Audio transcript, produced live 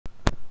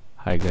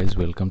Hi guys,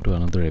 welcome to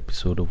another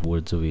episode of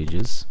Words of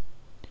Ages.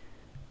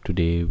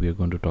 Today we are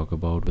going to talk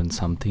about when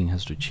something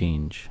has to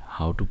change,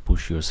 how to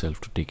push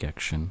yourself to take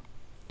action.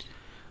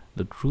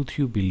 The truth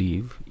you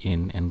believe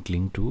in and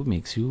cling to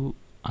makes you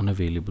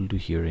unavailable to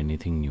hear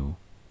anything new.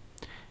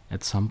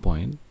 At some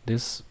point,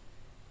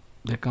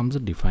 there comes a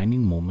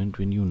defining moment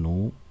when you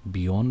know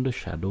beyond a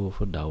shadow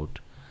of a doubt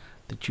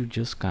that you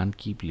just can't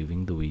keep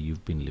living the way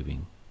you've been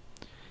living.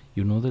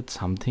 You know that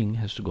something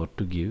has got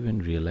to give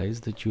and realize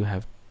that you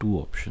have two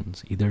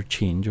options, either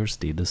change or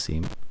stay the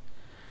same.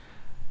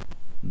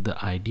 The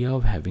idea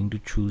of having to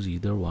choose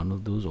either one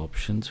of those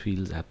options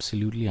feels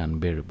absolutely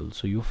unbearable,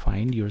 so you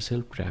find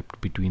yourself trapped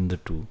between the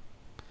two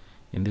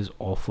in this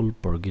awful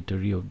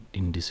purgatory of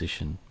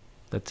indecision.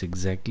 That's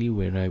exactly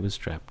where I was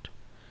trapped,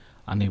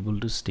 unable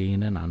to stay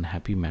in an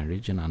unhappy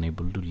marriage and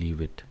unable to leave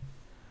it.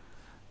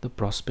 The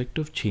prospect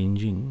of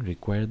changing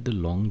required the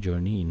long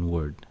journey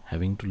inward,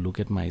 having to look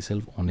at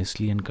myself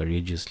honestly and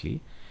courageously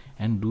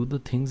and do the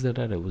things that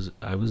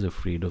I was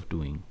afraid of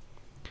doing.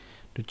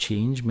 To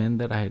change meant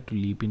that I had to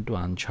leap into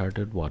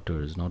uncharted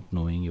waters, not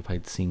knowing if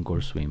I'd sink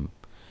or swim.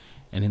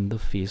 And in the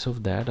face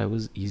of that, I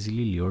was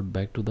easily lured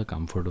back to the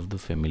comfort of the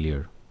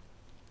familiar.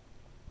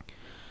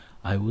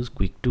 I was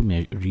quick to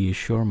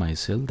reassure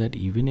myself that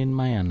even in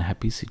my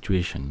unhappy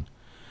situation,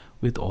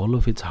 with all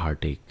of its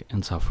heartache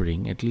and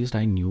suffering, at least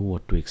I knew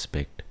what to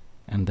expect,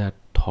 and that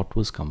thought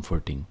was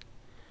comforting.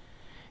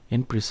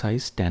 In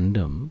precise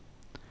tandem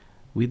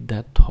with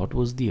that thought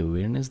was the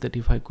awareness that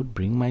if I could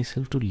bring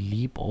myself to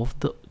leap off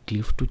the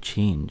cliff to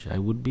change, I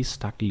would be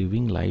stuck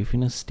living life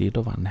in a state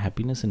of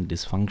unhappiness and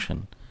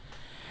dysfunction.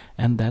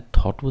 And that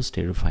thought was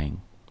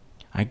terrifying.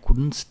 I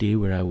couldn't stay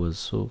where I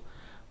was,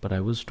 but I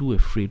was too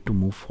afraid to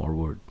move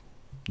forward.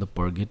 The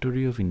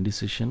purgatory of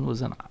indecision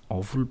was an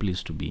awful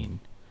place to be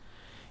in.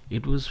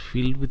 It was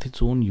filled with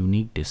its own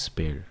unique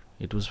despair.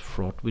 It was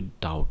fraught with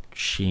doubt,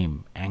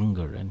 shame,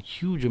 anger, and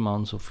huge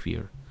amounts of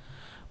fear.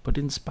 But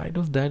in spite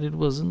of that,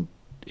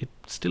 it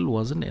still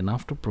wasn't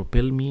enough to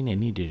propel me in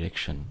any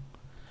direction.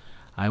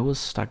 I was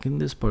stuck in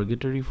this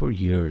purgatory for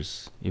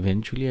years.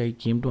 Eventually, I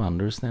came to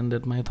understand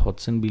that my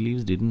thoughts and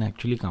beliefs didn't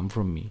actually come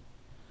from me.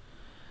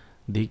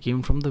 They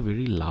came from the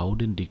very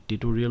loud and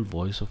dictatorial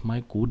voice of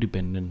my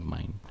codependent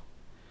mind.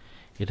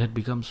 It had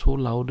become so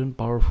loud and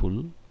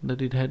powerful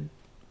that it had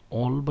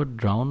all but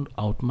drowned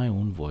out my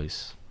own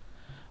voice.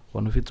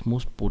 One of its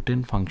most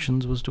potent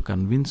functions was to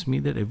convince me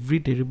that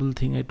every terrible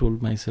thing I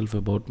told myself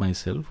about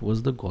myself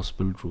was the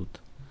gospel truth.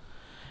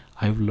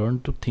 I've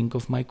learned to think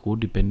of my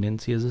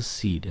codependency as a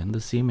seed, and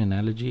the same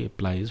analogy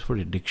applies for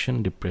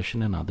addiction,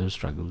 depression, and other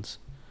struggles.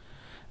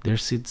 There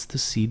sits the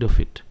seed of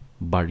it,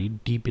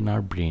 buried deep in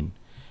our brain,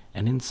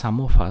 and in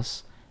some of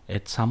us,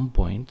 at some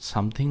point,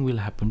 something will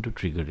happen to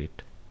trigger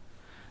it.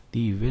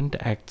 The event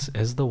acts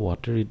as the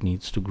water it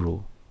needs to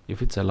grow.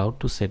 If it's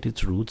allowed to set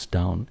its roots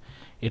down,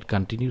 it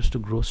continues to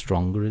grow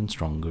stronger and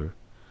stronger.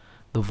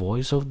 The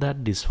voice of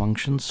that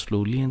dysfunction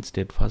slowly and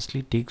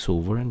steadfastly takes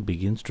over and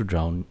begins to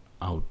drown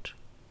out.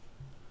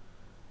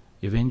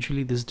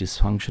 Eventually, this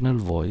dysfunctional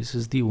voice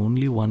is the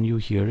only one you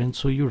hear, and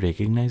so you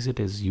recognize it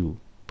as you,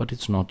 but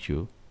it's not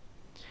you.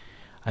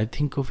 I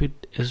think of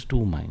it as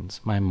two minds,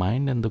 my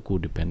mind and the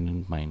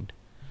codependent mind.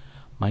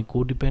 My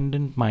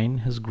codependent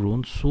mind has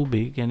grown so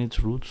big and its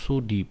roots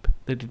so deep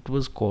that it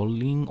was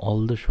calling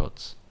all the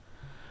shots.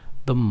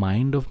 The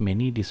mind of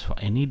any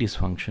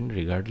dysfunction,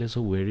 regardless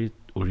of where it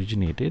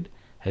originated,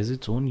 has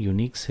its own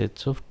unique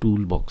sets of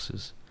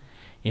toolboxes.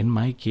 In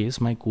my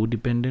case, my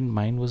codependent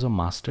mind was a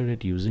master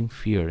at using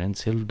fear and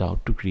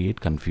self-doubt to create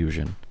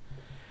confusion.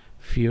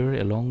 Fear,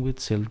 along with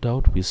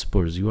self-doubt,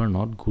 whispers you are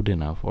not good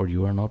enough or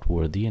you are not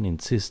worthy, and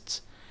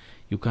insists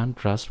you can't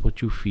trust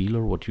what you feel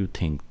or what you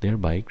think,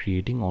 thereby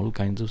creating all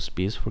kinds of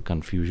space for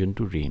confusion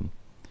to reign.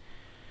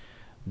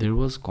 There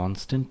was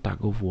constant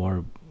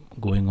tug-of-war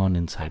going on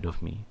inside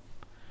of me.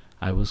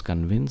 I was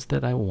convinced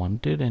that what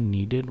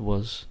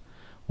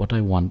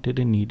I wanted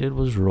and needed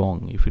was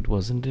wrong if it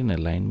wasn't in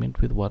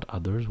alignment with what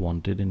others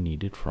wanted and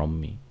needed from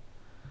me.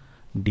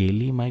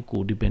 Daily, my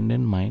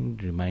codependent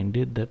mind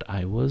reminded that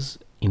I was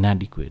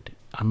inadequate,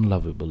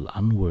 unlovable,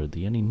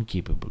 unworthy, and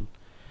incapable.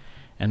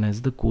 And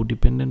as the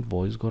codependent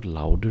voice got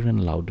louder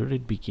and louder,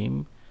 it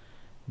became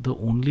the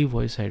only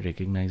voice I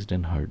recognized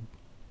and heard.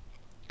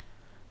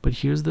 But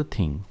here's the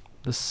thing,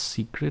 the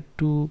secret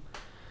to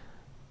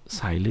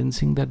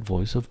silencing that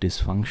voice of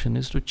dysfunction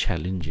is to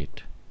challenge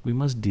it. We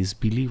must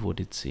disbelieve what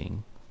it's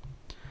saying.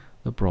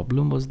 The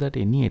problem was that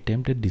any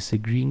attempt at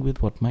disagreeing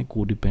with what my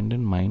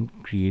codependent mind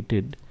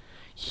created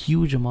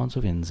huge amounts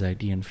of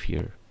anxiety and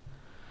fear.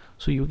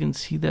 So you can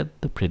see that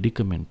the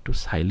predicament, to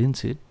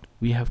silence it,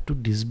 we have to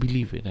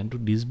disbelieve it, and to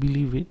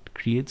disbelieve it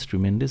creates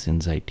tremendous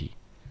anxiety.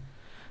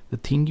 The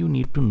thing you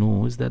need to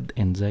know is that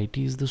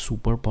anxiety is the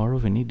superpower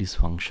of any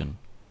dysfunction.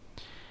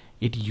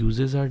 It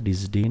uses our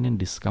disdain and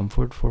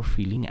discomfort for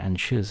feeling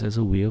anxious as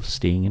a way of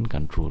staying in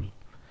control.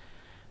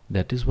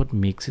 That is what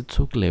makes it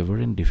so clever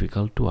and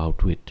difficult to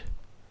outwit.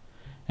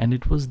 And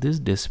it was this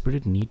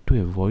desperate need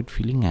to avoid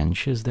feeling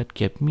anxious that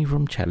kept me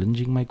from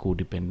challenging my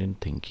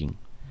codependent thinking.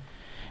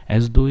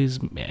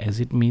 as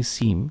it may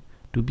seem,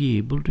 to be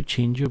able to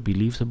change your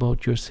beliefs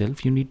about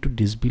yourself, you need to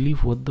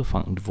disbelieve what the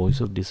voice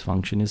of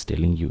dysfunction is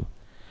telling you,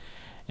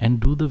 and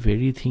do the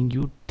very thing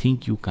you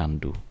think you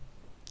can't do.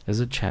 As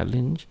a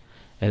challenge,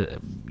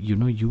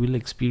 you will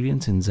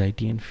experience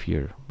anxiety and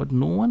fear, but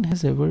no one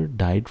has ever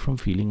died from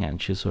feeling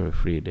anxious or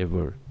afraid,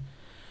 ever.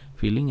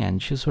 Feeling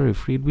anxious or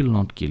afraid will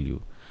not kill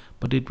you,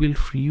 but it will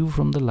free you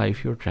from the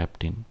life you're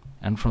trapped in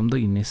and from the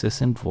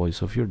incessant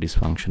voice of your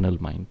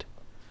dysfunctional mind.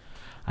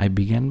 I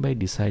began by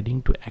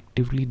deciding to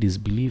actively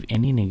disbelieve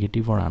any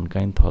negative or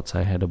unkind thoughts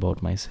I had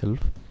about myself.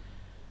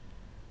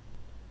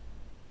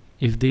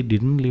 If they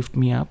didn't lift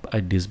me up, I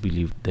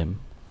disbelieved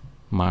them.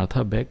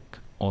 Martha Beck,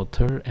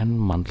 author and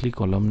monthly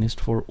columnist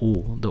for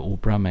O, the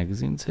Oprah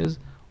magazine, says,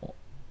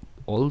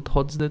 all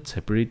thoughts that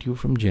separate you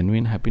from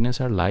genuine happiness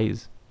are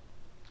lies.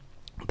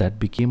 That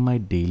became my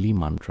daily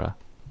mantra.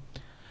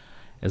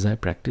 As I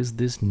practiced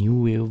this new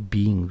way of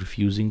being,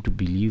 refusing to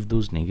believe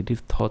those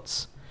negative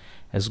thoughts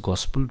as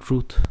gospel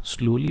truth,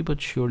 slowly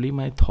but surely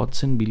my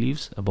thoughts and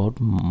beliefs about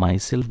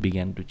myself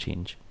began to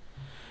change.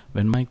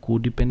 When my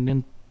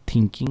codependent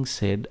thinking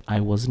said I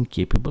wasn't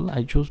capable,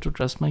 I chose to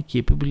trust my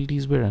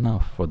capabilities were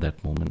enough for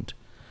that moment.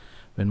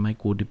 When my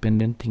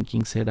codependent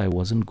thinking said I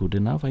wasn't good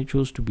enough, I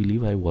chose to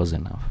believe I was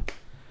enough.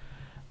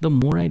 The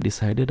more I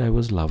decided I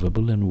was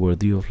lovable and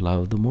worthy of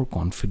love, the more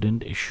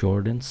confident,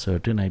 assured, and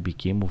certain I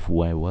became of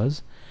who I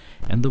was,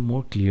 and the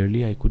more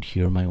clearly I could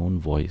hear my own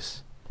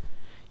voice.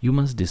 You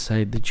must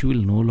decide that you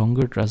will no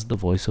longer trust the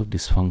voice of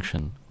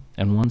dysfunction,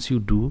 and once you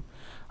do,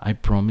 I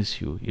promise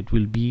you, it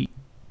will be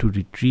to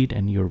retreat,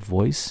 and your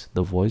voice,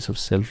 the voice of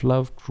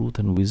self-love, truth,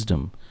 and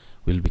wisdom,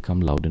 will become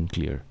loud and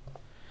clear.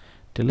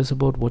 Tell us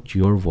about what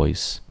your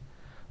voice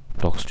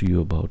talks to you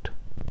about,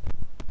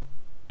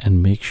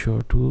 and make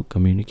sure to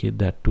communicate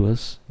that to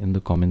us in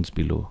the comments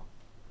below.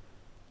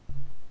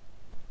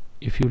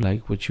 If you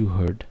like what you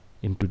heard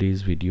in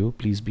today's video,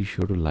 please be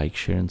sure to like,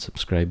 share, and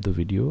subscribe the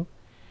video,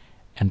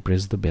 and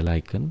press the bell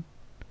icon.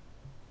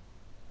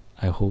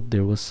 I hope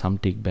there was some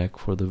take back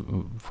from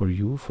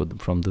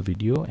the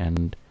video,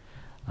 and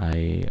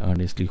I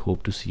earnestly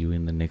hope to see you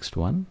in the next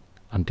one.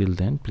 Until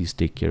then, please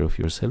take care of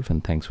yourself,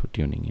 and thanks for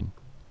tuning in.